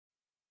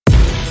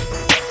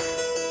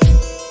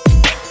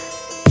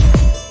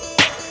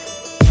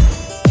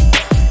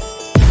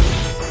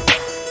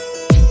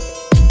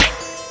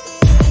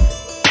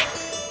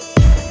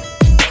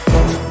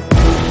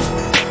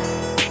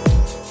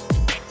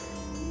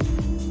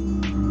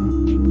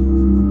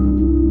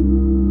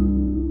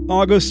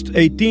August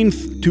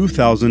 18th,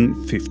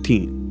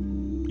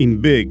 2015.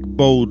 In big,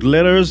 bold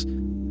letters,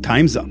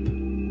 time's up.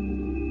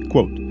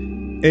 Quote,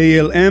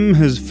 ALM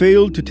has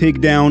failed to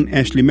take down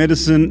Ashely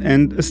Madison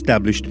and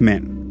established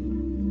men.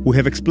 We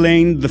have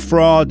explained the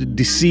fraud,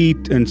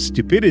 deceit, and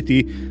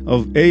stupidity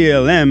of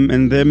ALM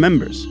and their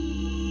members.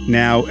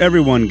 Now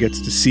everyone gets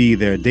to see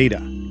their data.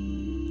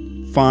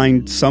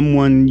 Find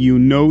someone you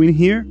know in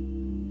here?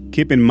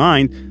 Keep in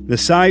mind, the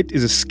site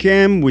is a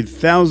scam with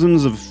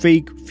thousands of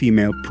fake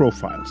female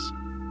profiles.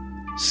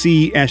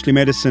 See Ashely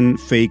Madison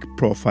fake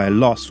profile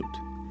lawsuit.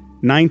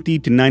 90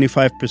 to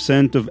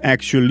 95% of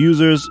actual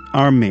users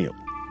are male.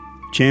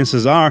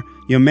 Chances are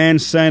your man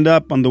signed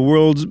up on the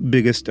world's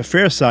biggest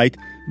affair site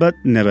but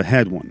never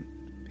had one.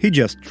 He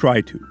just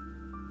tried to,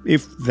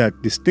 if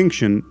that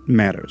distinction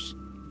matters.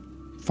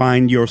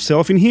 Find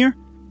yourself in here?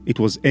 It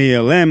was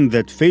ALM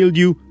that failed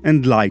you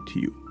and lied to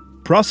you.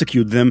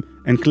 Prosecute them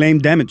and claim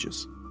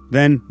damages.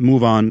 Then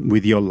move on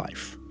with your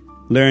life.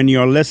 Learn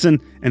your lesson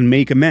and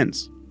make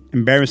amends.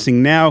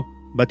 Embarrassing now,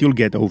 but you'll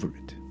get over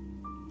it.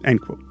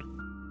 End quote.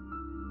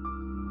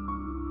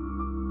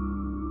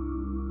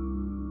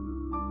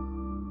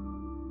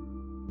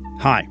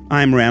 Hi,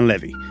 I'm Ran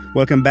Levy.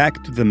 Welcome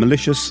back to the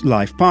Malicious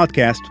Live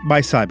podcast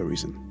by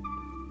Cybereason.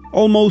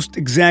 Almost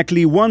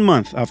exactly 1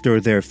 month after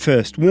their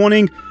first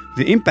warning,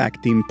 the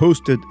Impact team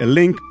posted a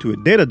link to a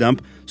data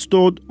dump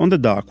stored on the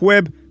dark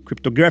web,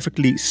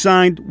 cryptographically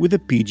signed with a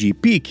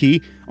PGP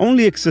key,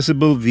 only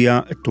accessible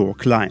via a Tor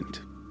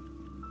client.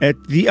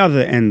 At the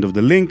other end of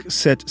the link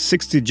sat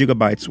 60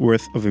 gigabytes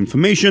worth of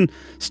information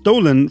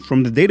stolen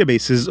from the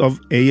databases of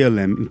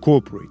ALM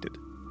Incorporated.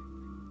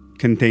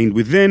 Contained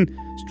within,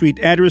 street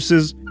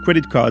addresses,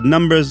 credit card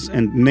numbers,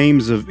 and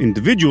names of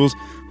individuals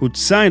who'd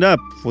signed up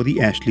for the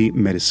Ashely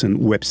Madison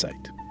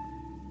website.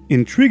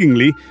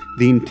 Intriguingly,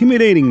 the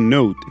intimidating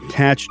note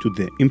attached to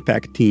the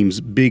Impact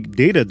team's big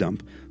data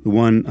dump, the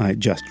one I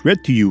just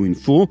read to you in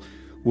full,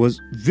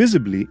 was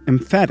visibly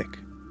emphatic.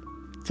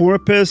 For a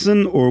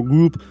person or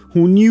group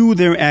who knew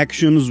their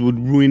actions would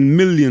ruin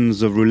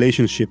millions of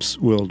relationships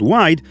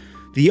worldwide,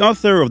 the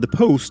author of the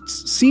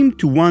posts seemed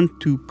to want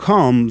to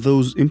calm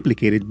those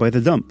implicated by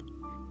the dump.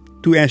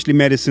 To Ashely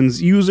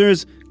Madison's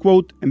users,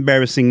 quote,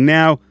 embarrassing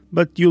now,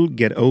 but you'll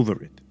get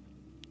over it.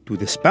 To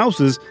the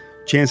spouses,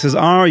 chances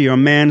are your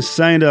man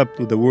signed up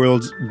to the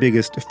world's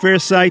biggest affair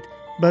site,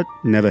 but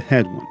never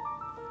had one.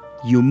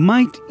 You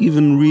might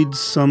even read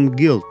some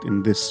guilt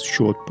in this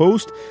short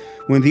post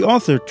when the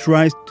author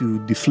tries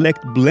to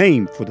deflect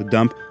blame for the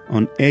dump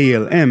on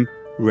ALM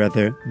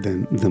rather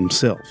than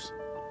themselves.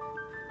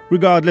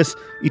 Regardless,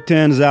 it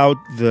turns out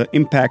the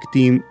Impact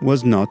team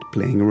was not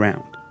playing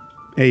around.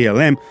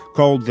 ALM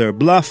called their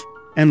bluff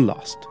and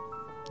lost.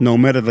 No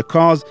matter the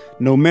cause,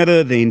 no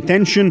matter the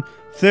intention,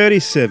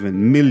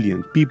 37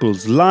 million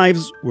people's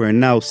lives were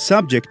now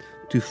subject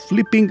to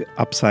flipping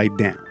upside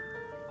down.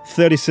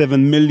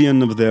 37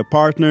 million of their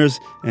partners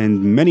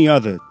and many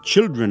other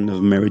children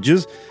of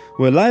marriages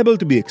were liable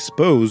to be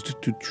exposed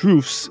to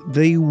truths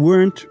they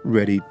weren't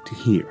ready to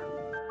hear.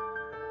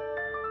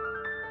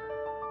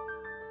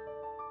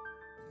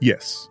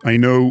 Yes, I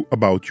know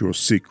about your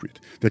secret,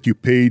 that you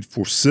paid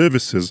for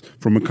services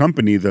from a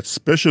company that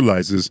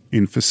specializes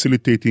in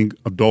facilitating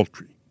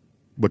adultery.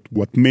 But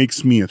what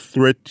makes me a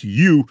threat to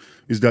you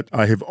is that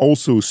I have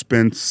also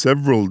spent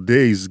several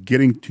days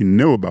getting to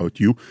know about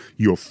you,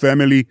 your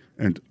family,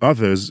 and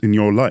others in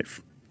your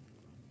life.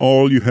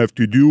 All you have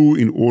to do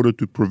in order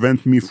to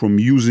prevent me from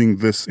using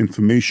this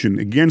information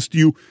against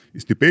you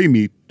is to pay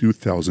me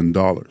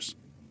 $2,000.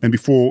 And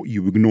before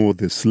you ignore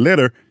this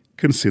letter,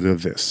 consider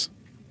this.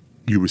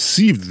 You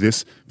received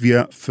this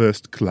via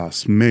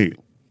first-class mail.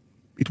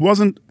 It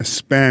wasn't a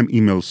spam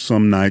email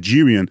some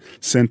Nigerian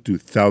sent to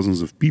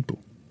thousands of people.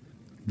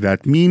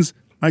 That means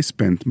I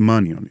spent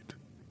money on it.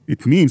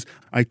 It means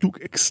I took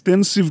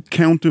extensive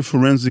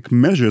counter-forensic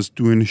measures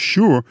to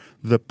ensure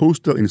the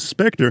postal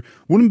inspector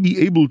wouldn't be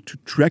able to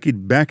track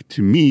it back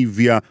to me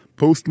via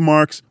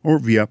postmarks or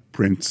via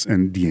prints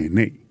and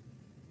DNA.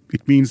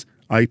 It means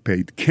I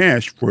paid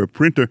cash for a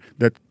printer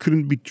that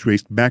couldn't be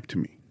traced back to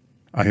me.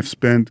 I have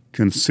spent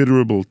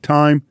considerable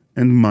time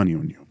and money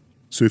on you.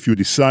 So if you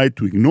decide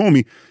to ignore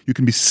me, you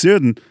can be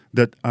certain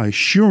that I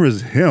sure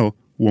as hell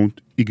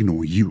won't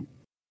ignore you.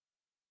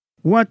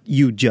 What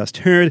you just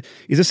heard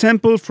is a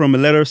sample from a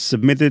letter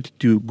submitted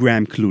to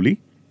Graham Cluley,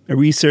 a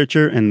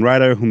researcher and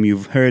writer whom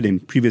you've heard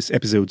in previous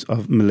episodes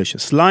of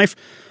Malicious Life,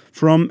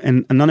 from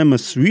an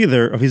anonymous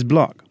reader of his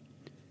blog.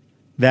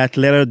 That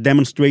letter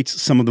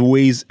demonstrates some of the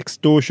ways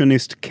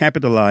extortionists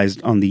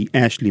capitalized on the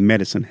Ashely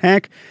Madison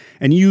hack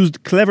and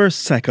used clever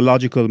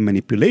psychological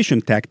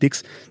manipulation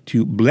tactics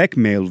to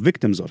blackmail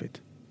victims of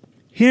it.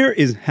 Here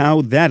is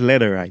how that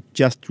letter I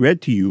just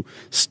read to you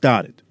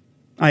started.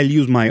 I'll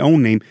use my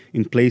own name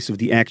in place of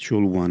the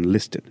actual one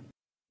listed.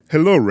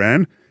 Hello,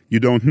 Ran. You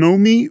don't know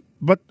me,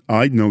 but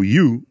I know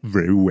you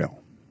very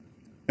well.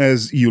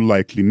 As you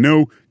likely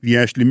know, the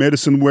Ashely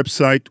Madison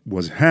website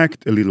was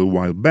hacked a little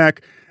while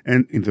back,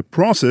 and in the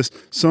process,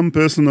 some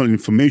personal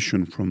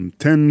information from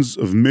tens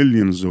of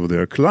millions of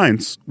their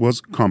clients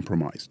was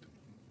compromised.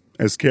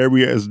 As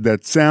scary as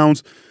that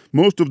sounds,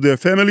 most of their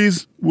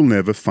families will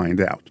never find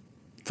out.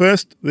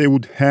 First, they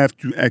would have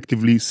to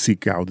actively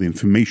seek out the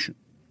information.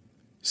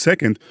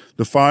 Second,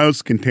 the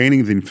files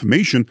containing the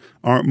information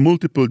are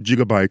multiple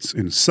gigabytes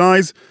in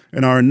size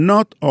and are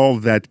not all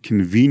that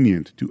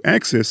convenient to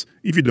access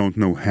if you don't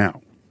know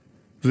how.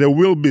 There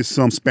will be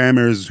some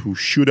spammers who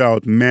shoot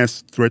out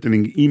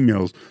mass-threatening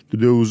emails to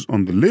those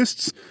on the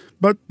lists,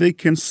 but they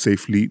can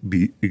safely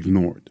be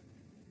ignored.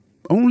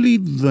 Only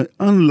the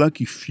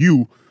unlucky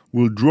few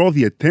will draw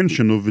the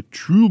attention of a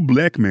true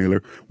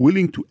blackmailer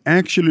willing to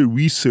actually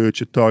research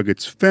a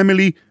target's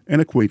family and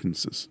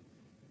acquaintances.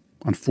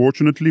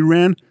 Unfortunately,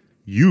 Ran,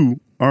 you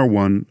are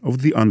one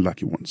of the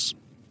unlucky ones.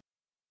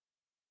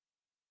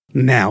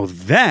 Now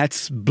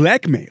that's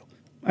blackmail.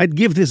 I'd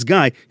give this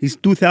guy his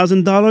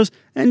 $2,000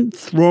 and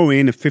throw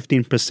in a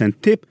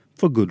 15% tip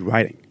for good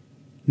writing.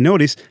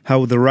 Notice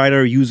how the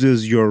writer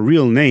uses your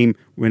real name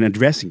when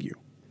addressing you.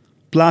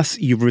 Plus,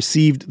 you've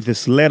received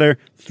this letter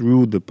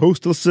through the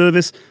postal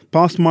service,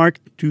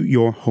 postmarked to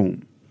your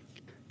home.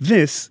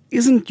 This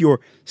isn't your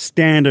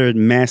standard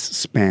mass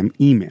spam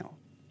email.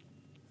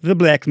 The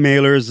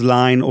blackmailer's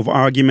line of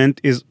argument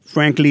is,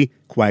 frankly,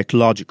 quite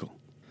logical.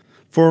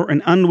 For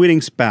an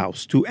unwitting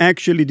spouse to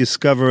actually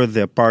discover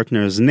their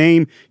partner's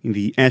name in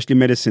the Ashely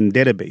Madison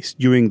database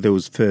during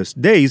those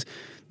first days,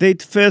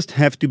 they'd first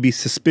have to be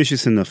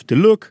suspicious enough to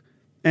look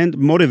and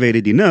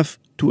motivated enough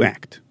to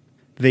act.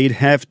 They'd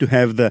have to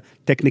have the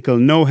technical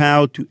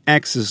know-how to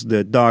access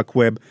the dark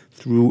web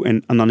through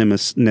an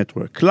anonymous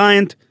network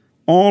client,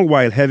 all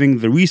while having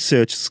the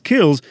research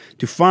skills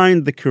to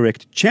find the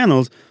correct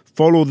channels,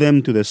 follow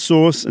them to the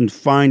source, and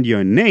find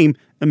your name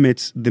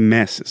amidst the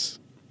masses.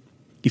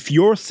 If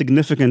your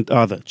significant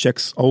other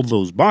checks all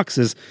those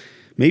boxes,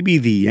 maybe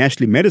the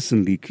Ashely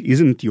Madison leak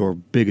isn't your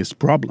biggest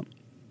problem.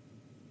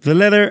 The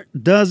letter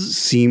does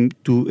seem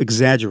to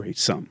exaggerate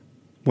some.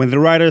 When the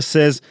writer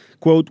says,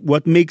 quote,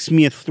 "What makes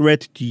me a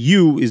threat to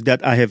you is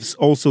that I have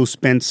also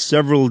spent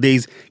several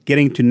days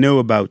getting to know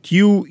about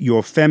you,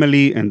 your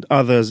family, and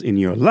others in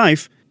your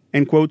life,"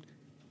 end quote,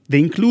 they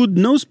include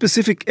no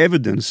specific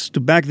evidence to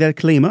back that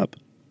claim up.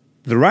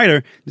 The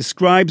writer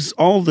describes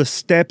all the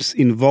steps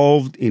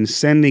involved in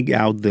sending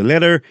out the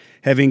letter,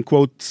 having,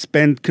 quote,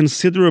 "spent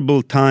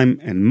considerable time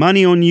and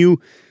money on you,"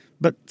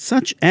 but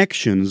such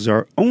actions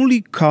are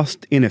only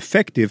cost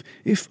ineffective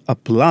if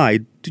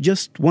applied to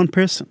just one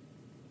person.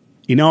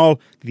 In all,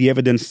 the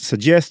evidence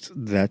suggests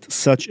that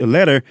such a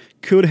letter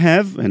could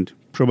have, and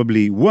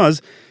probably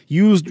was,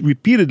 used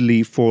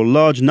repeatedly for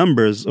large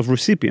numbers of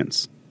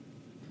recipients.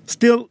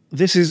 Still,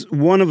 this is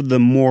one of the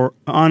more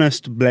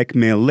honest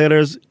blackmail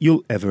letters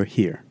you'll ever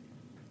hear.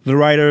 The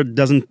writer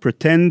doesn't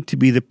pretend to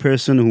be the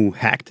person who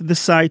hacked the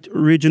site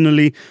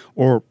originally,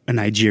 or a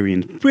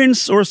Nigerian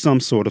prince, or some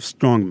sort of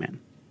strongman.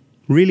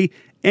 Really,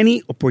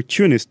 any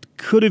opportunist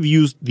could have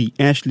used the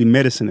Ashely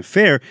Madison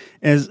affair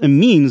as a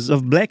means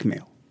of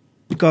blackmail,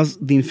 because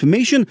the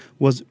information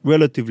was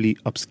relatively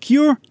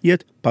obscure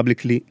yet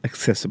publicly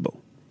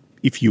accessible.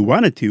 If you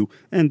wanted to,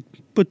 and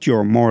put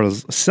your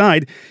morals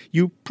aside,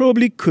 you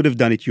probably could have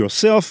done it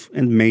yourself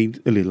and made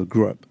a little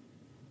grub.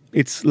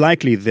 It's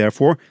likely,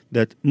 therefore,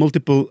 that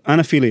multiple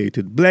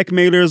unaffiliated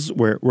blackmailers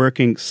were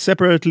working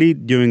separately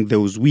during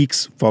those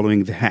weeks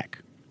following the hack.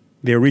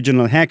 The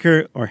original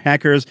hacker or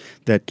hackers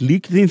that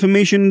leaked the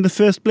information in the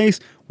first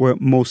place were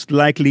most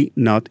likely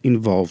not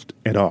involved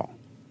at all.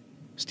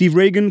 Steve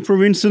Reagan,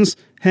 for instance,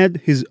 had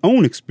his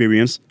own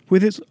experience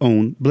with his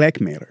own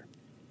blackmailer.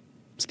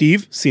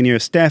 Steve, senior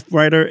staff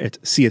writer at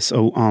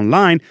CSO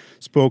Online,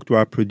 spoke to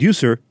our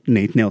producer,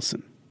 Nate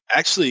Nelson.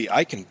 Actually,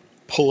 I can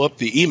pull up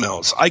the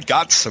emails. I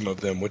got some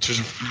of them, which is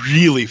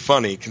really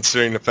funny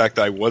considering the fact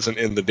that I wasn't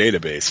in the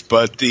database.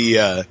 But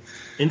the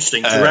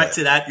interesting,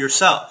 directed at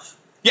yourself.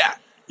 Yeah,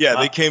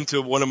 wow. They came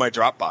to one of my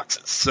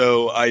Dropboxes.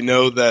 So I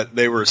know that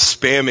they were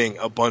spamming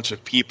a bunch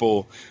of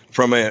people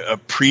from a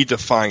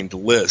predefined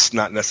list,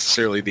 not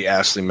necessarily the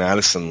Ashely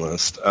Madison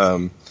list.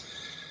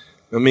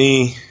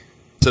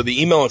 So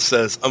the email, it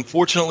says,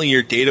 "Unfortunately,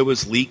 your data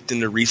was leaked in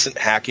the recent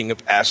hacking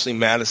of Ashely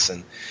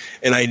Madison,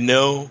 and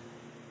I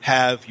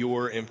have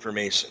your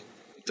information."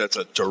 That's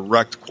a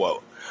direct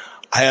quote.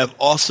 "I have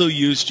also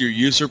used your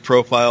user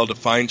profile to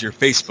find your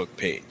Facebook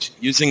page.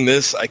 Using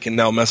this, I can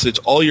now message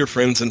all your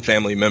friends and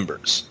family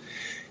members.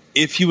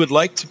 If you would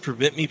like to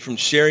prevent me from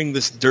sharing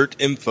this dirt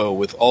info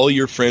with all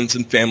your friends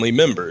and family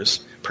members,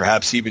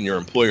 perhaps even your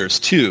employers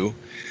too,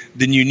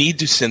 then you need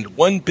to send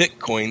 1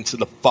 Bitcoin to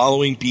the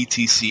following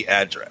BTC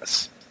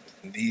address."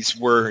 These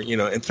were,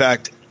 in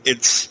fact,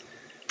 it's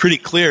pretty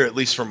clear, at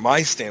least from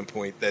my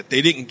standpoint, that they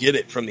didn't get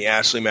it from the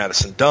Ashely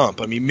Madison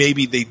dump. I mean,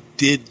 maybe they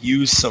did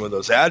use some of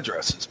those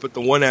addresses, but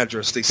the one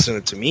address they sent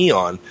it to me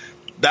on,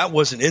 that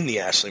wasn't in the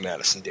Ashely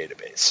Madison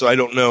database. So I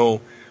don't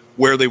know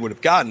where they would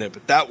have gotten it,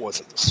 but that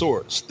wasn't the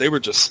source. They were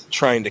just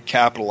trying to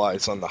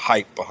capitalize on the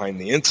hype behind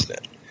the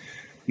incident.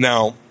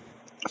 Now,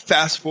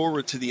 fast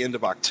forward to the end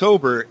of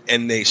October,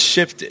 and they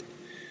shifted.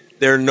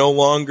 they're no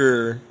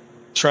longer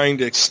trying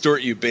to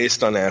extort you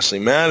based on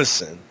Ashely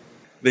Madison.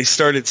 They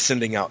started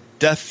sending out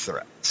death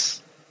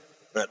threats.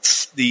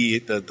 That's the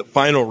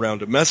final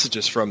round of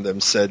messages from them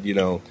said,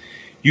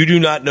 you do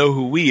not know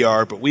who we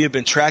are, but we have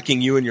been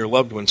tracking you and your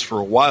loved ones for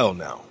a while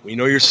now. We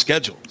know your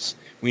schedules.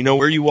 We know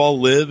where you all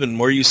live and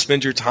where you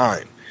spend your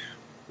time.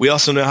 We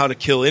also know how to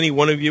kill any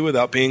one of you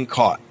without being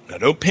caught. Now,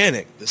 don't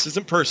panic. This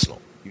isn't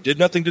personal. You did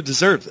nothing to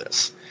deserve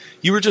this.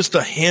 You were just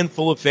a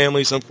handful of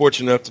families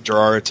unfortunate enough to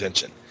draw our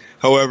attention.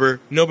 However,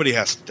 nobody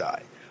has to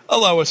die.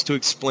 Allow us to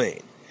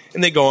explain.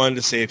 And they go on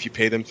to say if you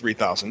pay them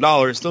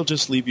 $3,000, they'll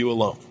just leave you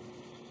alone.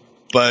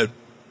 But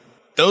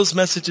those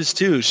messages,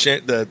 too,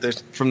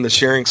 from the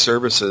sharing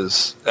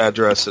services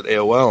address at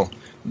AOL,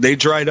 they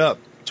dried up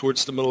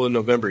towards the middle of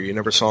November. You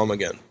never saw them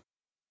again.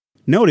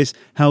 Notice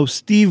how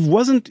Steve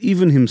wasn't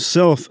even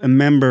himself a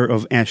member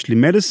of Ashely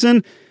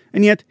Madison,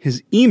 and yet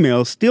his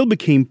email still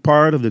became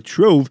part of the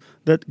trove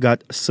that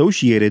got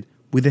associated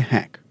with the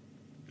hack.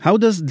 How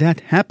does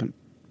that happen?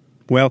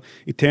 Well,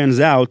 it turns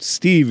out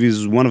Steve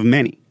is one of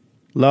many.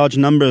 Large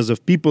numbers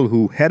of people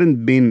who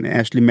hadn't been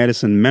Ashely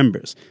Madison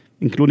members,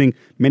 including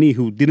many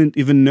who didn't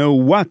even know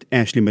what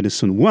Ashely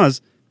Madison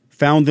was,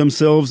 found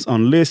themselves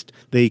on lists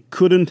they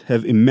couldn't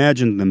have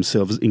imagined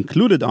themselves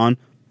included on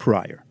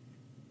prior.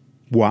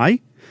 Why?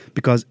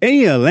 Because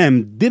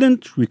ALM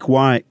didn't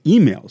require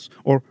emails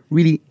or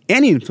really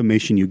any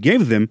information you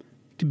gave them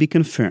to be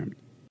confirmed.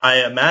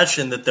 I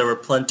imagine that there were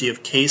plenty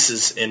of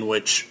cases in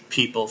which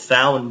people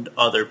found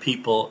other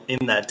people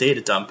in that data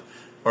dump,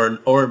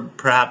 or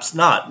perhaps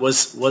not.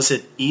 Was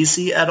it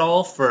easy at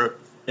all for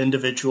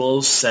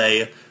individuals,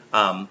 say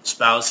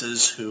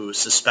spouses who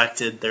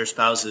suspected their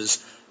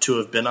spouses to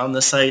have been on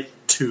the site,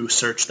 to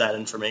search that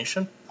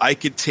information? I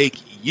could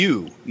take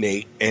you,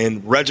 Nate,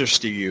 and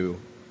register you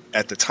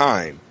at the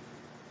time,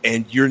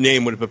 and your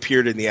name would have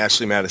appeared in the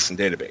Ashely Madison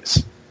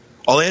database.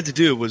 All I had to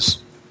do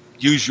was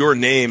use your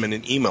name and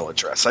an email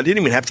address. I didn't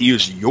even have to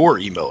use your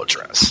email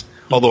address,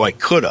 although I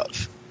could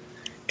have.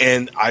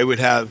 And I would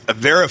have a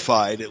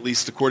verified, at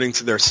least according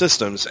to their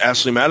systems,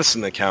 Ashely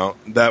Madison account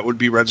that would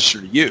be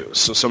registered to you.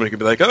 So somebody could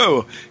be like,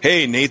 oh,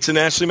 hey, Nate's in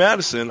Ashely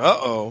Madison.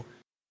 Uh-oh.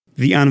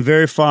 The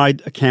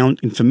unverified account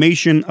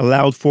information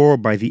allowed for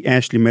by the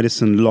Ashely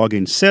Madison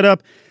login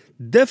setup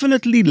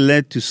definitely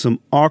led to some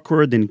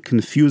awkward and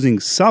confusing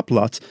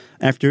subplots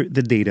after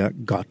the data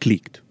got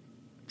leaked.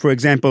 For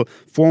example,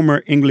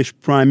 former English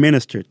Prime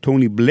Minister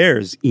Tony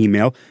Blair's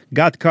email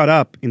got caught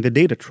up in the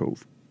data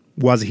trove.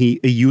 Was he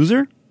a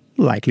user?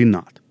 Likely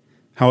not.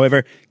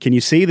 However, can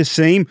you say the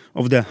same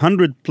of the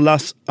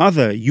 100-plus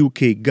other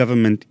UK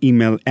government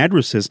email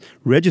addresses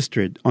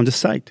registered on the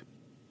site?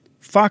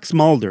 Fox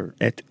Mulder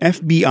at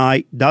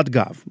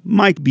fbi.gov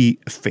might be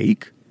a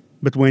fake,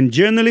 but when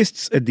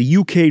journalists at the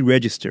UK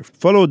Register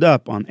followed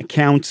up on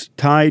accounts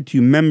tied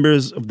to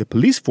members of the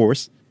police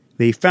force,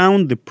 they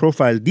found the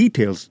profile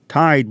details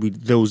tied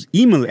with those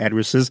email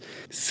addresses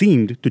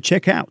seemed to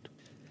check out.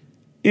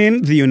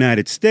 In the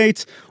United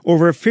States,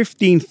 over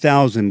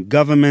 15,000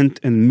 government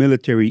and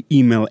military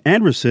email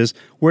addresses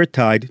were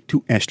tied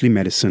to Ashely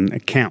Madison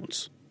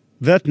accounts.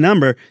 That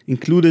number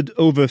included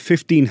over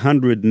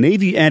 1,500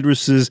 Navy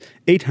addresses,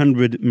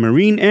 800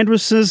 Marine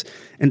addresses,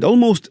 and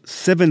almost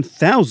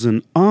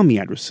 7,000 Army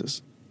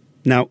addresses.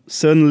 Now,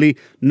 certainly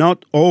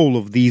not all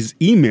of these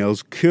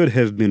emails could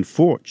have been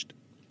forged.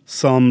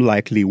 Some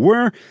likely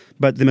were,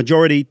 but the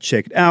majority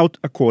checked out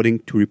according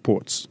to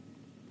reports.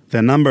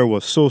 The number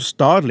was so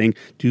startling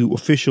to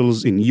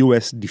officials in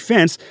U.S.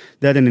 defense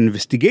that an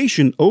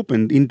investigation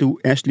opened into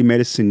Ashely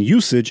Madison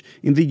usage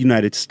in the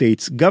United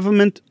States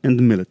government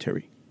and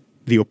military.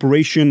 The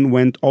operation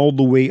went all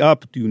the way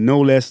up to no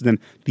less than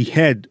the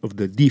head of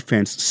the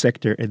defense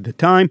sector at the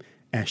time,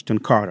 Ashton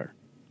Carter.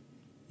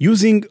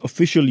 Using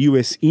official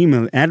U.S.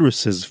 email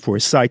addresses for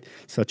a site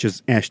such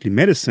as Ashely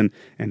Madison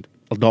and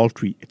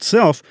adultery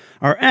itself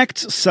are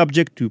acts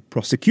subject to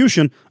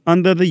prosecution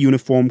under the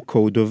Uniform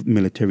Code of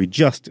Military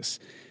Justice.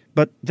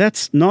 But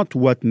that's not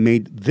what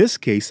made this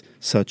case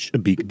such a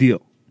big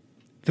deal.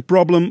 The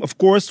problem, of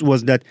course,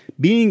 was that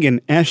being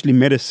an Ashely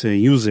Madison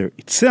user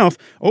itself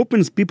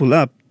opens people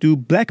up to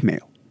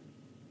blackmail.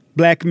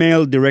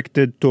 Blackmail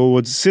directed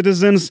towards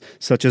citizens,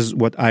 such as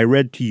what I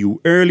read to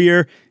you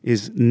earlier,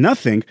 is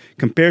nothing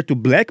compared to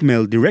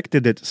blackmail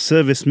directed at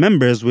service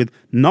members with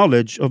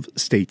knowledge of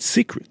state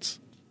secrets.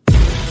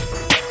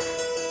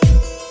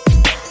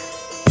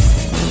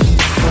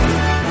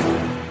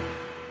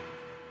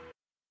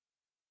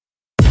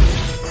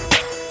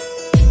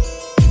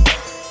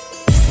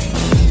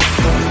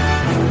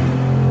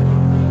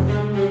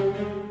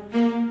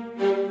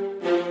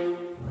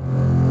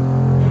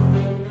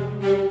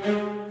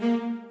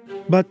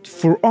 But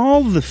for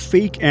all the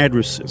fake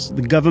addresses,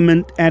 the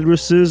government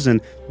addresses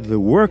and the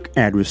work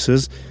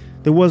addresses,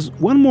 there was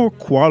one more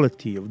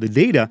quality of the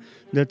data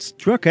that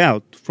struck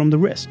out from the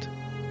rest.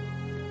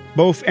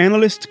 Both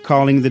analysts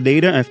calling the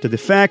data after the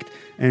fact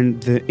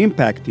and the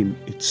impact team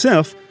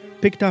itself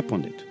picked up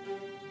on it.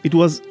 It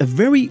was a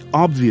very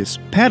obvious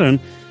pattern,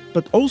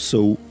 but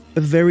also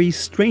a very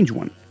strange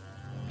one.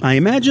 I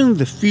imagine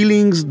the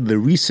feelings the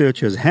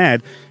researchers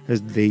had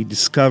as they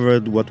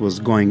discovered what was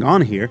going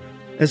on here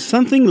as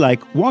something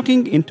like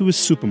walking into a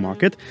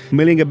supermarket,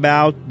 milling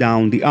about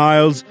down the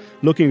aisles,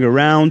 looking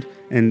around,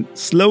 and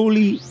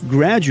slowly,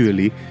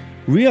 gradually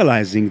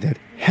realizing that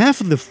half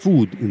of the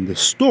food in the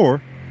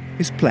store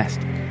is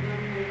plastic.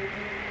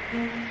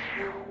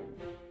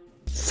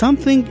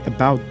 Something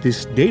about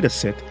this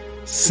dataset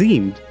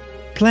seemed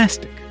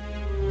plastic.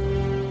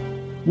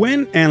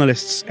 When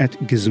analysts at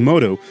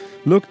Gizmodo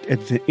looked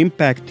at the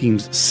impact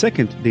team's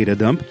second data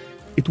dump,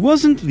 it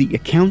wasn't the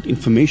account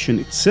information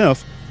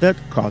itself that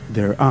caught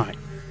their eye.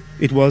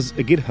 It was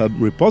a GitHub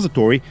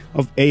repository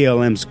of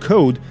ALM's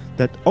code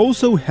that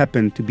also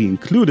happened to be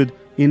included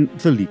in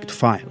the leaked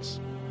files.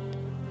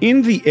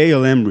 In the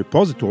ALM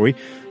repository,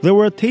 there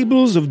were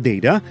tables of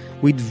data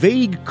with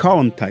vague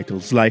column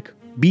titles like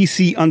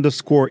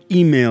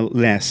BC_email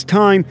last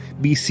time,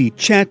 BC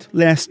chat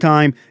last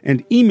time,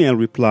 and email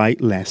reply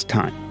last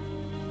time.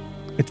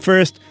 At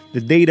first,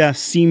 the data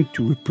seemed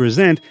to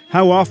represent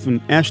how often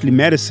Ashely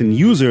Madison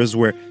users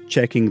were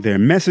checking their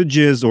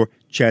messages or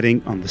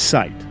chatting on the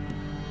site.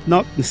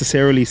 Not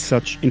necessarily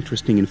such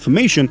interesting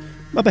information,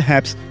 but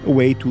perhaps a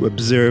way to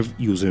observe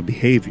user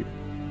behavior.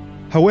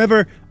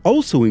 However,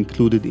 also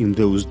included in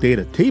those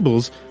data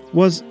tables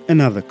was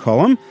another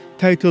column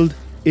titled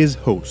Is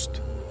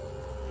Host.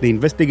 The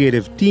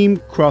investigative team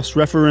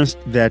cross-referenced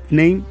that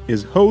name,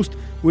 Is Host,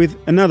 with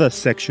another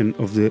section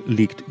of the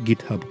leaked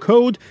GitHub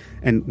code,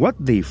 and what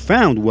they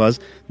found was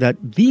that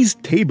these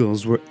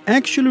tables were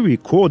actually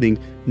recording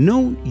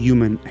no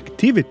human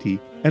activity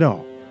at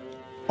all.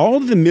 All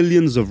the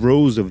millions of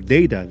rows of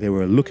data they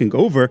were looking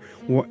over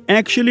were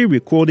actually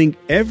recording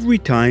every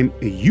time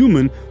a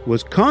human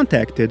was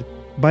contacted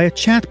by a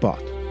chatbot.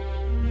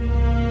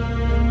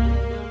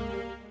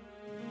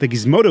 The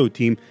Gizmodo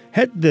team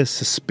had their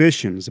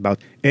suspicions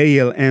about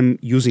ALM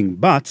using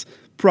bots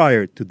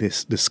prior to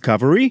this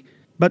discovery,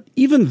 but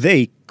even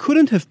they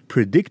couldn't have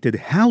predicted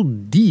how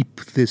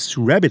deep this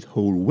rabbit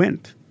hole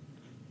went.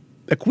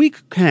 A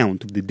quick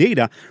count of the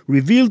data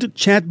revealed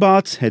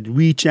chatbots had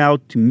reached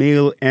out to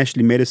male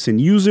Ashely Madison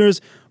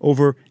users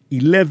over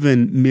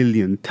 11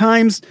 million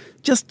times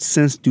just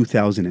since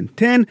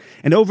 2010,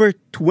 and over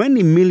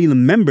 20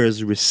 million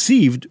members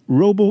received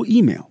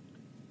robo-email.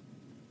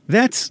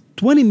 That's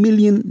 20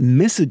 million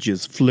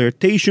messages,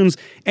 flirtations,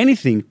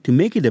 anything to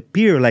make it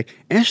appear like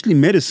Ashely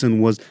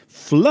Madison was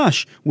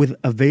flush with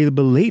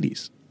available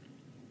ladies.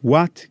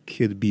 What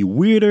could be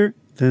weirder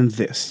than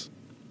this?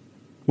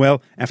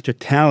 Well, after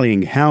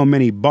tallying how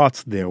many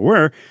bots there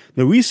were,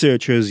 the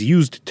researchers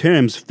used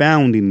terms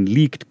found in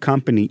leaked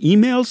company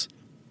emails,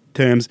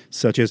 terms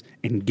such as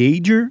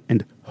engager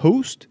and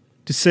host,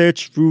 to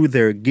search through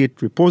their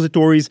Git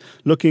repositories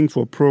looking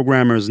for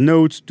programmers'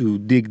 notes to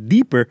dig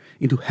deeper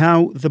into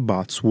how the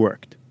bots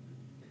worked.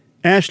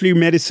 Ashely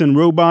Madison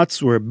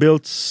robots were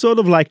built sort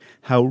of like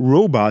how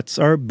robots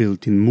are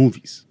built in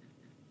movies.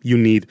 You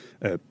need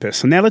a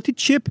personality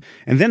chip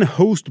and then a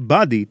host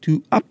body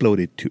to upload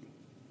it to.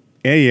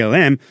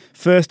 ALM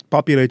first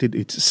populated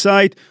its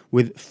site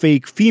with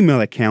fake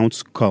female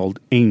accounts called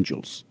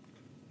angels.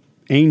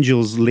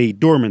 Angels lay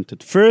dormant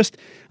at first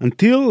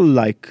until,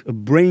 like a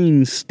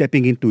brain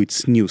stepping into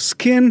its new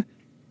skin,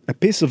 a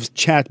piece of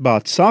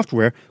chatbot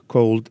software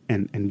called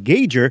an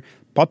engager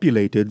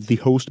populated the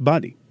host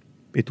body.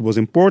 It was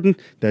important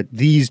that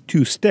these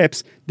two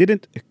steps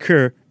didn't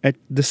occur at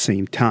the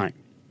same time.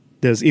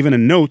 There's even a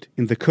note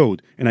in the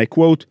code, and I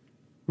quote,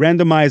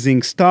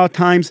 randomizing start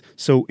times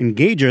so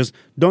engagers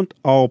don't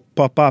all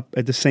pop up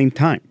at the same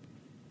time.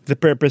 The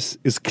purpose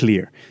is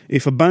clear.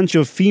 If a bunch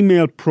of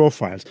female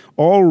profiles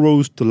all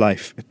rose to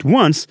life at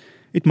once,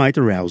 it might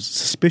arouse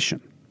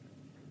suspicion.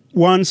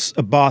 Once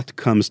a bot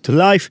comes to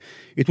life,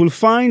 it will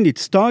find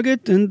its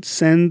target and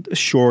send a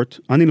short,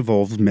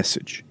 uninvolved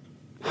message.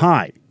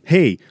 Hi,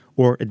 hey,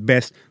 or at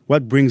best,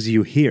 what brings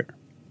you here?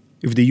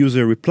 If the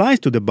user replies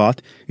to the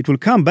bot, it will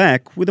come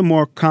back with a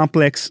more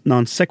complex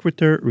non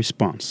sequitur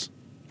response.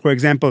 For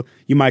example,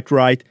 you might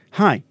write,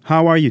 "Hi,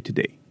 how are you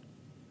today?"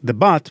 The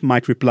bot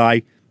might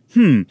reply,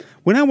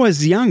 when I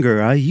was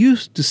younger, I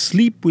used to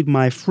sleep with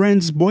my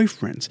friends'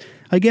 boyfriends.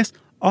 I guess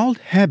old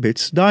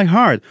habits die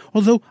hard,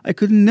 although I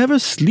could never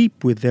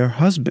sleep with their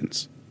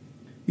husbands."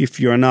 If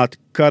you're not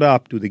caught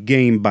up to the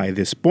game by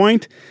this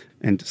point,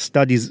 and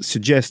studies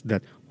suggest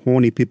that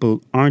horny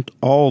people aren't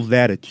all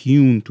that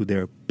attuned to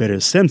their better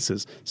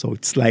senses, so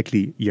it's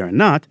likely you're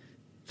not,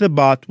 the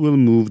bot will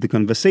move the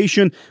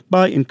conversation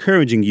by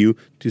encouraging you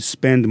to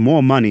spend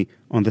more money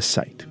on the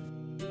site.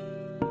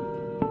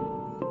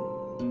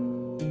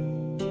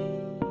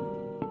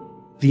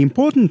 The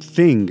important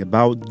thing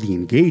about the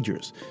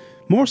engagers,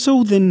 more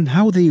so than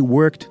how they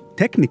worked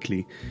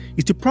technically,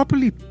 is to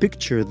properly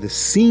picture the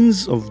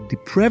scenes of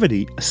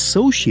depravity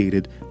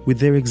associated with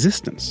their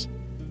existence.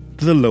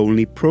 The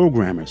lonely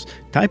programmers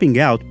typing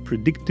out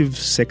predictive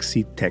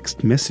sexy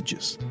text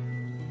messages.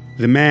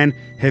 The man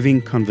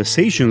having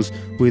conversations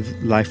with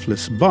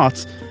lifeless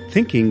bots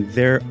thinking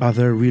they're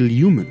other real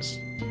humans.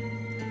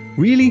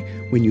 Really,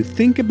 when you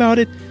think about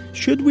it,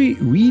 should we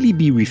really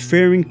be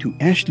referring to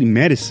Ashely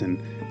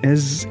Madison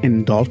as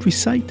an adultery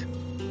site?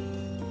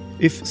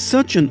 If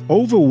such an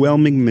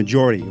overwhelming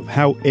majority of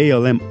how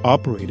ALM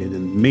operated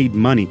and made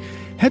money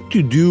had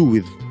to do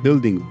with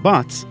building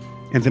bots,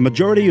 and the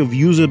majority of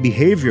user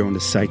behavior on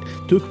the site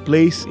took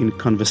place in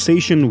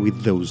conversation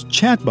with those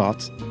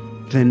chatbots,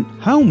 then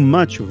how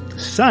much of the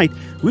site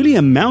really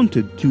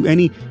amounted to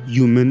any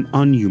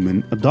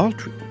human-on-human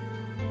adultery?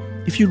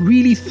 If you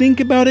really think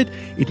about it,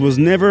 it was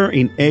never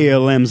in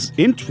ALM's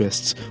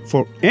interests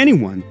for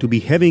anyone to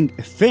be having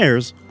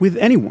affairs with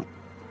anyone.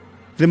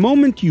 The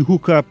moment you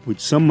hook up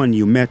with someone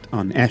you met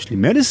on Ashely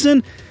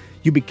Madison,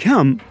 you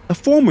become a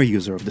former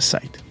user of the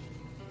site.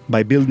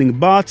 By building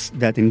bots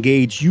that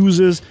engage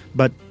users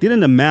but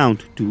didn't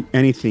amount to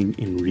anything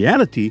in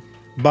reality,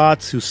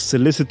 bots who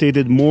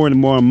solicited more and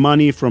more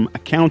money from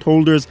account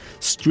holders,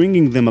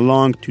 stringing them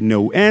along to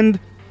no end,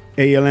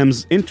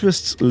 ALM's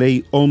interests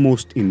lay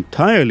almost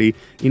entirely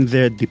in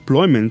their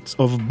deployment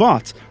of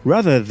bots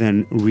rather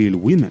than real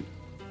women.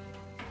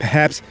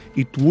 Perhaps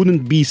it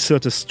wouldn't be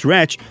such a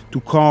stretch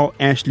to call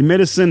Ashely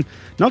Madison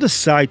not a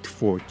site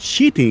for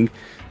cheating,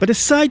 but a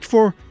site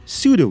for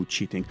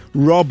pseudo-cheating,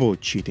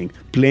 robo-cheating,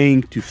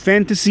 playing to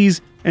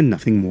fantasies and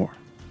nothing more.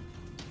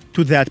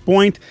 To that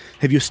point,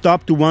 have you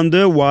stopped to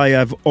wonder why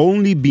I've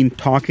only been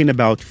talking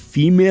about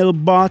female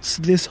bots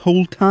this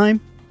whole time?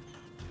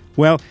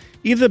 Well,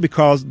 either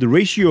because the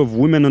ratio of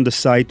women on the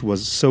site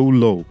was so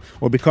low,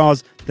 or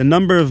because the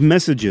number of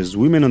messages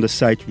women on the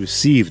site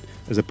received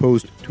as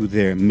opposed to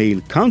their male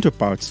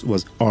counterparts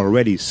was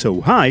already so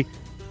high,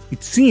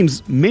 it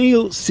seems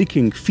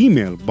male-seeking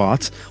female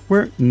bots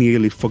were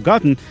nearly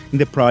forgotten in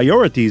the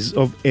priorities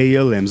of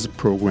ALM's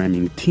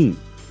programming team.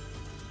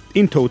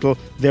 In total,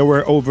 there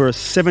were over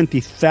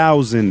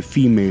 70,000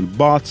 female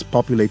bots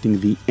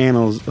populating the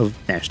annals of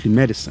Ashely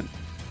Madison.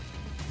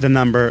 The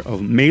number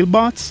of male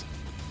bots?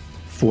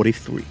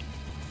 43.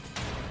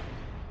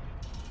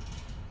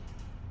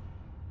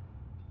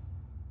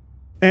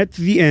 At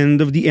the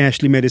end of the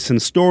Ashely Madison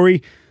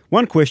story,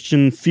 one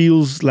question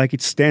feels like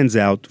it stands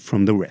out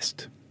from the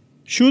rest.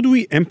 Should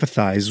we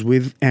empathize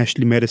with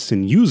Ashely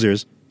Madison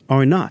users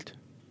or not?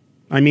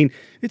 I mean,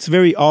 it's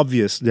very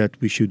obvious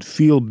that we should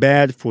feel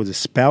bad for the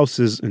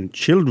spouses and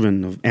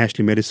children of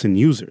Ashely Madison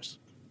users.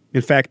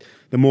 In fact,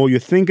 the more you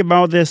think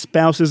about their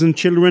spouses and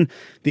children,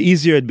 the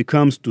easier it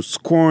becomes to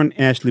scorn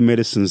Ashely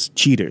Madison's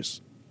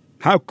cheaters.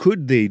 How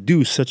could they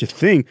do such a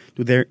thing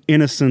to their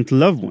innocent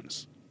loved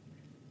ones?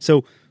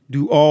 So,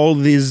 do all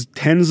these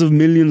tens of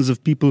millions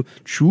of people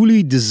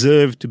truly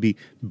deserve to be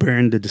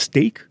burned at the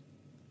stake?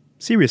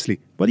 Seriously,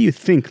 what do you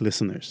think,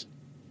 listeners?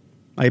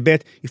 I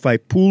bet if I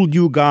pooled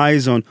you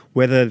guys on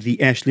whether the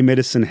Ashely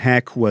Madison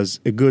hack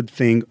was a good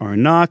thing or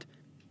not,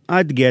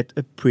 I'd get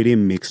a pretty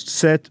mixed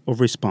set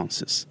of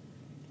responses.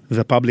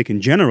 The public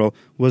in general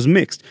was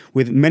mixed,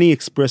 with many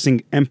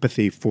expressing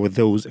empathy for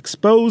those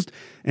exposed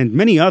and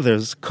many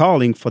others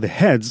calling for the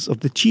heads of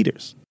the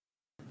cheaters.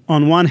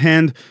 On one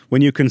hand,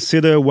 when you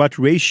consider what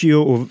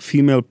ratio of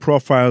female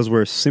profiles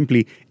were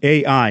simply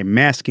AI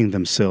masking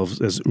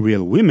themselves as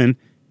real women,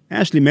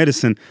 Ashely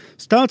Madison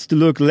starts to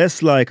look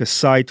less like a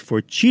site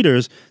for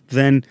cheaters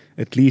than,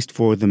 at least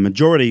for the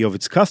majority of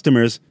its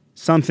customers,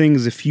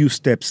 something's a few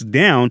steps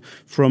down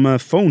from a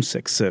phone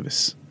sex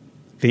service.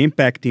 The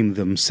impact team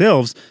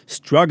themselves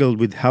struggled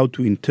with how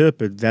to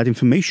interpret that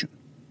information.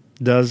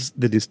 Does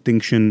the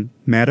distinction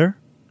matter?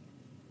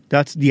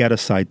 That's the other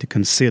side to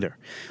consider.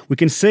 We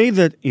can say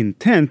that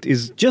intent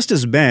is just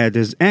as bad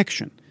as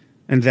action,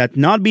 and that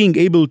not being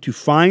able to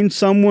find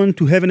someone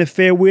to have an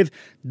affair with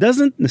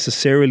doesn't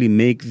necessarily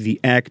make the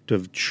act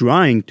of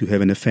trying to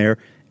have an affair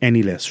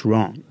any less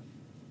wrong.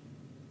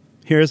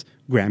 Here's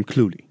Graham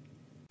Cluley.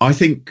 I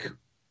think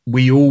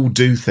we all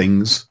do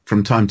things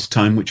from time to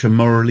time which are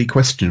morally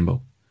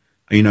questionable.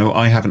 You know,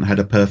 I haven't had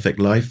a perfect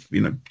life.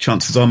 You know,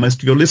 chances are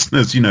most of your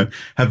listeners,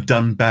 have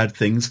done bad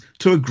things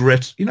to a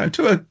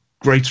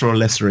greater or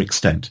lesser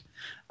extent.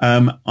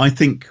 I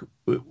think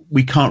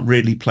we can't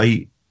really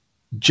play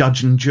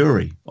judge and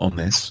jury on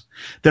this.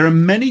 There are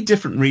many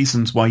different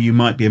reasons why you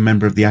might be a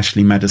member of the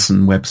Ashely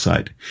Madison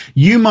website.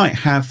 You might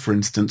have, for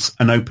instance,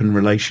 an open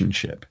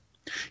relationship.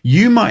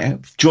 You might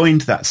have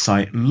joined that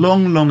site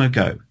long, long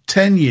ago,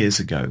 10 years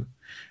ago,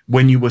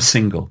 when you were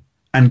single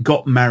and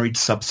got married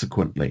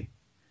subsequently.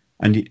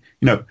 And,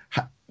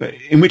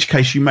 in which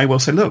case you may well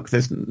say, look,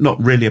 there's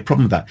not really a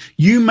problem with that.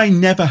 You may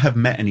never have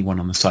met anyone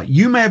on the site.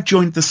 You may have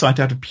joined the site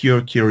out of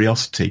pure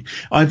curiosity.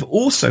 I've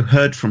also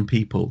heard from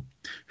people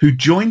who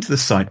joined the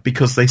site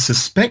because they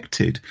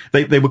suspected,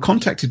 they were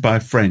contacted by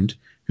a friend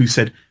who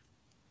said,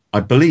 I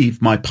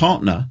believe my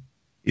partner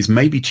is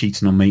maybe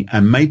cheating on me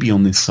and maybe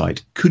on this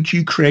site. Could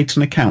you create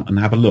an account and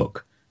have a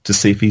look to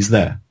see if he's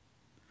there?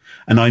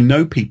 And I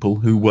know people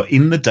who were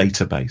in the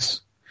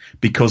database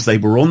because they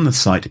were on the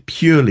site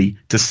purely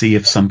to see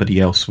if somebody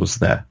else was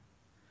there.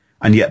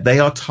 And yet they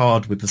are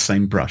tarred with the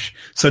same brush.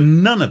 So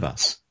none of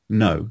us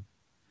know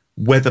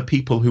whether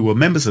people who were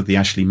members of the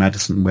Ashely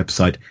Madison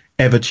website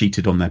ever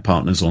cheated on their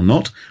partners or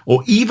not,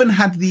 or even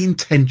had the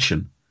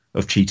intention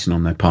of cheating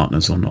on their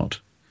partners or not.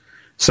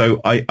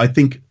 So I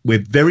think we're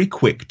very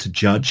quick to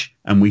judge,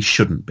 and we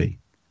shouldn't be.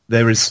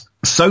 There is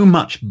so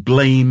much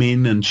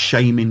blaming and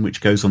shaming which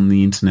goes on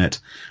the internet.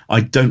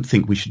 I don't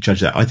think we should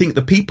judge that. I think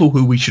the people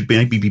who we should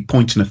maybe be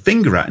pointing a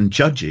finger at and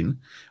judging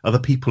are the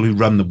people who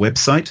run the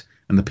website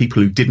and the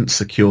people who didn't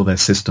secure their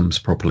systems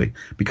properly,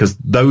 because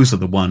those are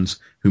the ones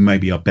who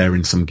maybe are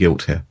bearing some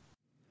guilt here.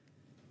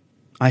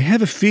 I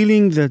have a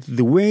feeling that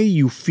the way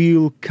you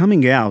feel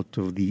coming out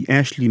of the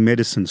Ashely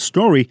Madison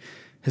story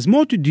has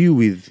more to do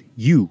with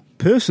you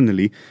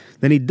personally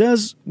than it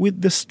does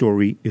with the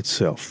story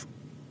itself.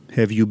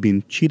 Have you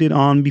been cheated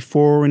on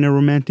before in a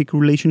romantic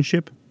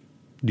relationship?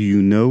 Do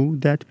you know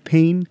that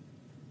pain?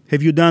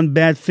 Have you done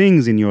bad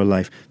things in your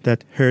life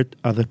that hurt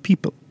other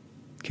people?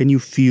 Can you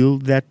feel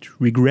that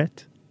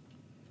regret?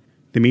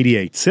 The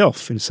media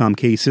itself, in some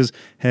cases,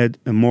 had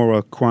a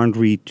moral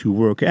quandary to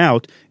work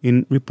out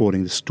in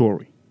reporting the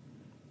story.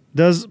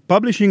 Does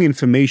publishing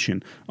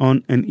information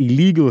on an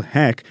illegal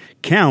hack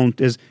count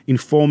as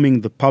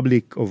informing the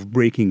public of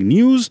breaking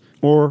news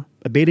or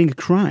abating a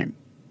crime?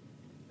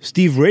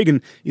 Steve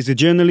Reagan is a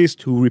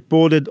journalist who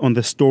reported on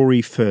the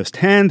story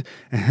firsthand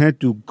and had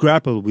to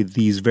grapple with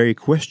these very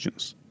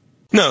questions.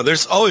 No,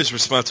 there's always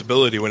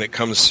responsibility when it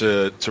comes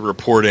to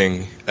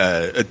reporting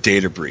a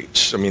data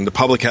breach. I mean, the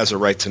public has a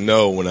right to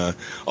know when a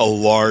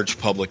large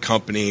public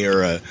company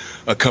or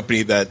a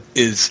company that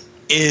is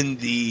in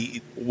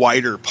the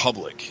wider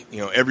public,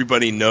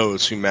 everybody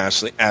knows who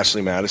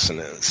Ashely Madison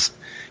is.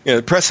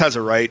 The press has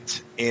a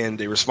right and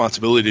a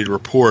responsibility to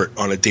report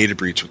on a data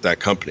breach with that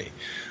company.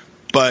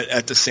 But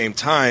at the same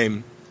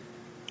time,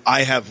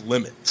 I have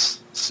limits.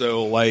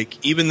 So,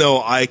 even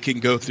though I can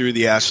go through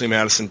the Ashely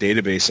Madison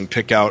database and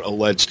pick out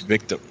alleged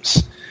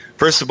victims,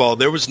 first of all,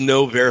 there was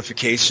no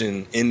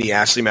verification in the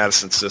Ashely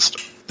Madison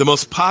system. The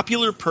most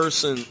popular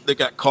person that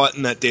got caught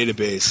in that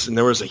database, and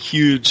there was a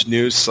huge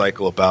news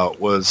cycle about,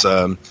 was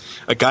a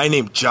guy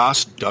named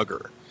Josh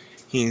Duggar.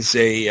 He's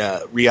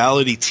a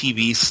reality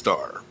TV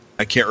star.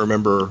 I can't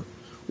remember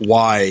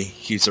why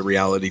he's a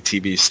reality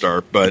TV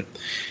star, but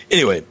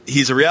anyway,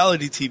 he's a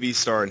reality TV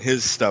star, and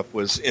his stuff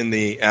was in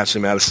the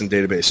Ashely Madison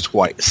database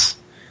twice.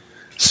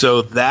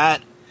 So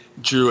that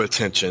drew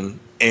attention,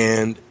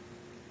 and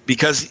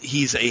because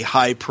he's a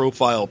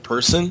high-profile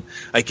person,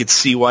 I could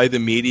see why the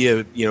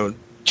media,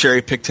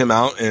 cherry-picked him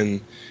out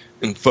and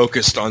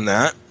focused on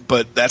that,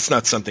 but that's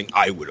not something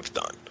I would have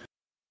done.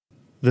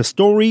 The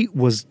story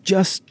was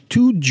just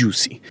too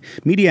juicy.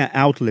 Media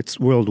outlets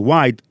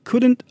worldwide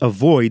couldn't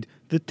avoid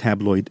the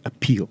tabloid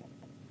appeal.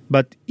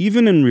 But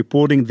even in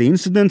reporting the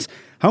incidents,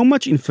 how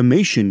much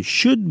information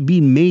should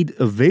be made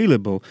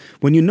available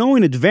when you know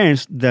in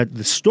advance that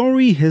the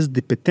story has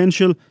the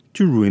potential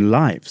to ruin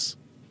lives?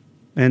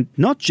 And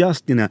not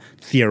just in a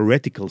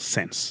theoretical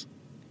sense.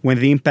 When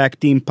the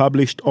Impact team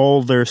published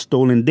all their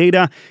stolen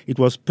data, it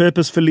was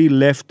purposefully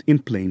left in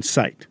plain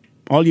sight.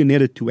 All you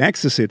needed to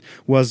access it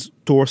was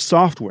Tor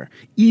software,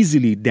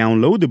 easily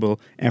downloadable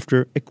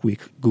after a quick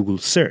Google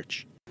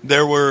search.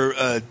 There were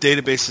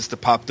databases that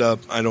popped up.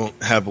 I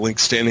don't have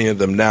links to any of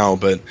them now,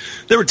 but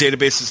there were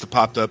databases that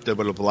popped up that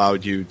would have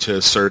allowed you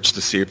to search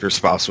to see if your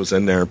spouse was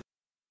in there.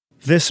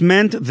 This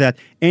meant that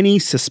any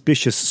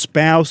suspicious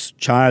spouse,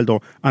 child,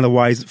 or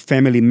otherwise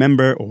family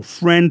member or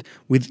friend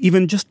with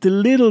even just a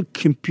little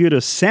computer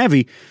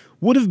savvy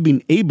would have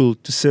been able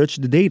to search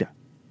the data.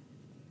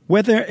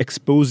 Whether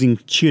exposing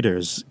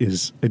cheaters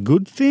is a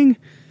good thing?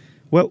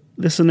 Well,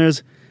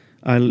 listeners,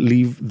 I'll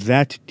leave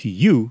that to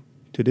you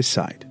to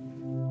decide.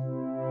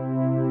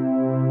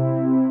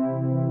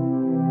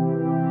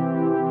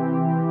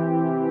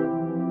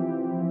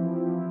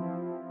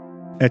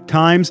 At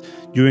times,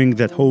 during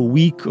that whole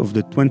week of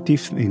the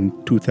 20th in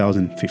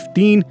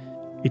 2015,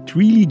 it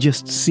really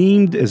just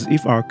seemed as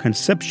if our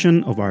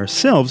conception of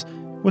ourselves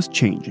was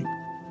changing.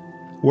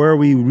 Were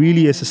we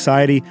really a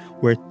society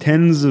where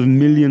tens of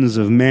millions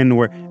of men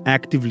were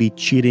actively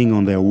cheating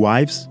on their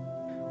wives?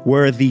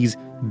 Were these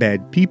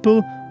bad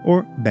people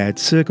or bad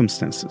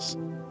circumstances?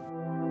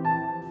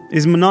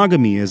 Is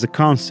monogamy as a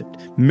concept,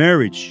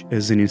 marriage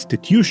as an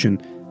institution,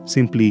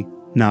 simply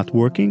not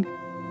working?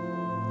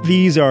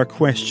 These are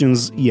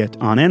questions yet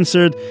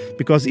unanswered,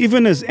 because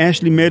even as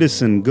Ashely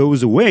Madison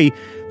goes away,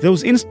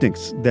 those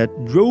instincts that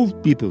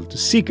drove people to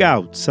seek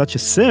out such a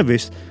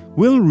service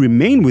will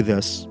remain with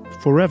us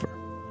forever.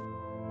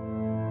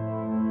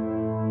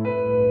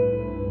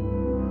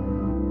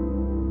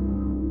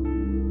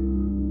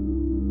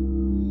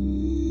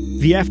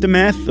 The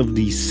aftermath of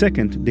the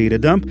second data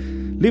dump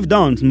lived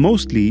on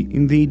mostly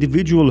in the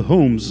individual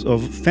homes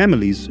of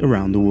families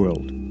around the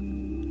world.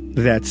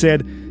 That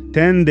said,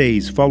 10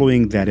 days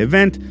following that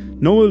event,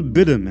 Noel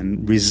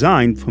Biderman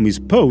resigned from his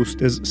post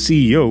as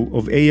CEO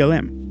of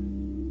ALM.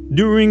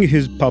 During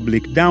his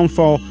public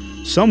downfall,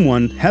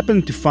 someone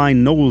happened to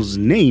find Noel's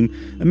name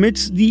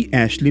amidst the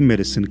Ashely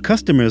Madison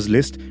customers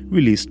list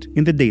released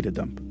in the data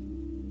dump.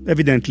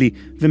 Evidently,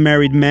 the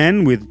married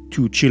man with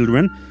 2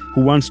 children,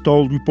 who once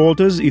told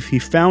reporters if he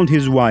found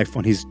his wife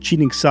on his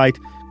cheating site,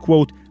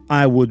 quote,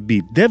 "I would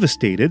be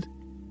devastated,"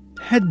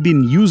 had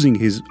been using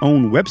his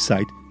own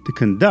website to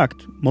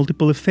conduct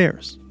multiple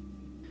affairs.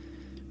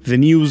 The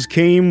news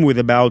came with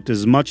about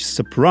as much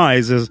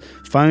surprise as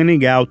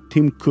finding out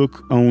Tim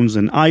Cook owns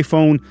an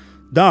iPhone,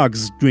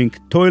 dogs drink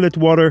toilet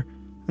water,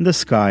 and the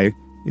sky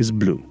is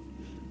blue.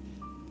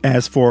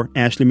 As for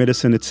Ashely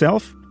Madison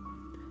itself,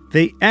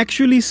 they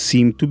actually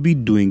seem to be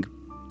doing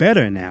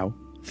better now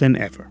than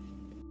ever.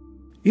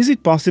 Is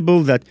it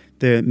possible that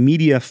the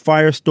media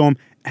firestorm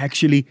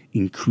actually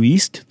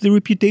increased the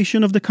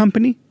reputation of the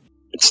company?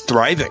 It's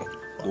thriving.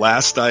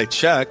 Last I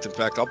checked, in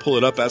fact, I'll pull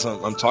it up as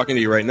I'm talking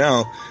to you right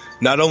now.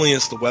 Not only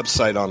is the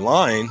website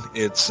online,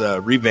 it's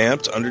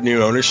revamped under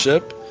new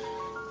ownership.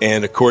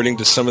 And according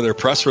to some of their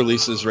press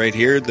releases right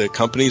here, the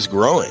company's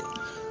growing.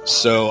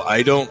 So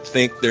I don't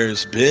think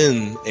there's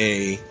been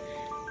a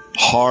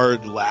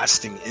hard,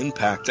 lasting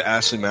impact to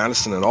Ashely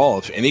Madison at all.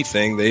 If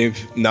anything, they've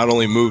not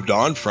only moved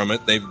on from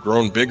it, they've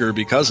grown bigger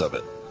because of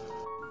it.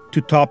 To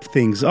top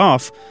things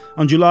off,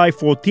 on July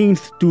 14,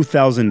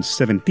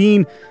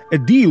 2017, a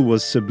deal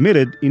was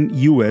submitted in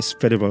U.S.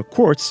 federal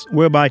courts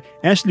whereby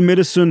Ashely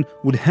Madison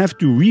would have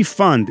to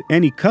refund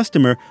any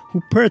customer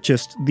who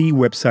purchased the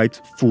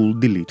website's full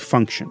delete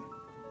function.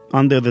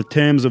 Under the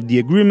terms of the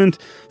agreement,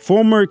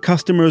 former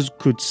customers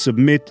could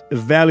submit a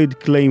valid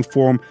claim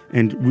form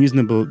and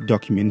reasonable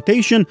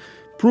documentation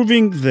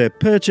proving the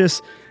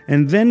purchase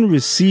and then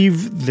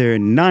receive their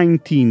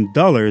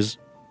 $19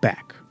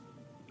 back.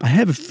 I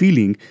have a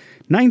feeling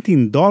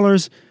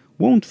 $19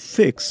 won't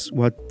fix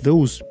what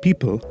those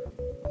people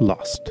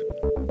lost.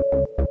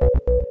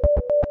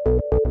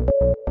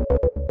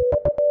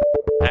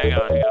 Hang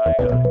on.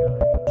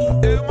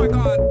 Oh my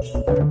God.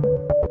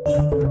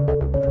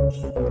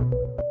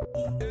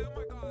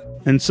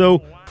 And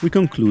so we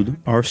conclude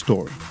our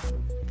story.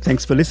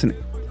 Thanks for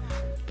listening.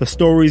 The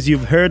stories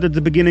you've heard at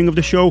the beginning of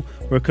the show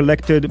were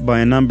collected by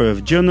a number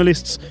of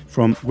journalists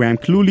from Graham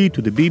Cluley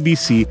to the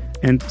BBC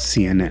and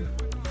CNN.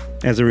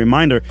 As a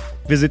reminder,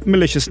 visit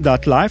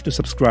malicious.live to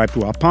subscribe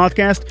to our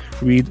podcast,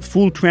 read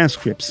full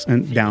transcripts,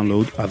 and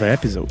download other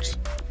episodes.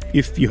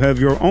 If you have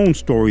your own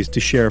stories to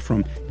share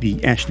from the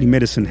Ashely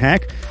Madison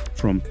hack,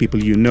 from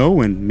people you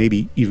know and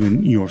maybe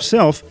even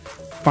yourself,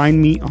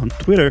 find me on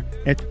Twitter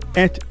at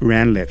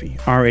 @ranlevi,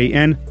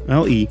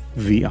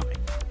 RANLEVI.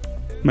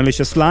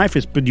 Malicious Life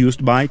is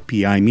produced by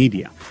PI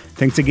Media.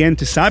 Thanks again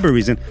to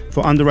Cybereason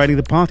for underwriting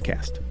the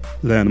podcast.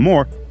 Learn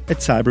more at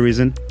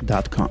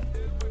cybereason.com.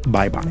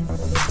 Bye-bye.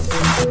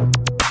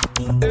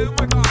 Oh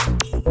my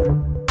God.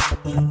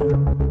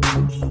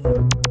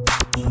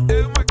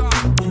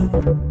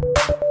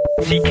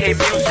 CK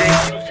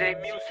Music.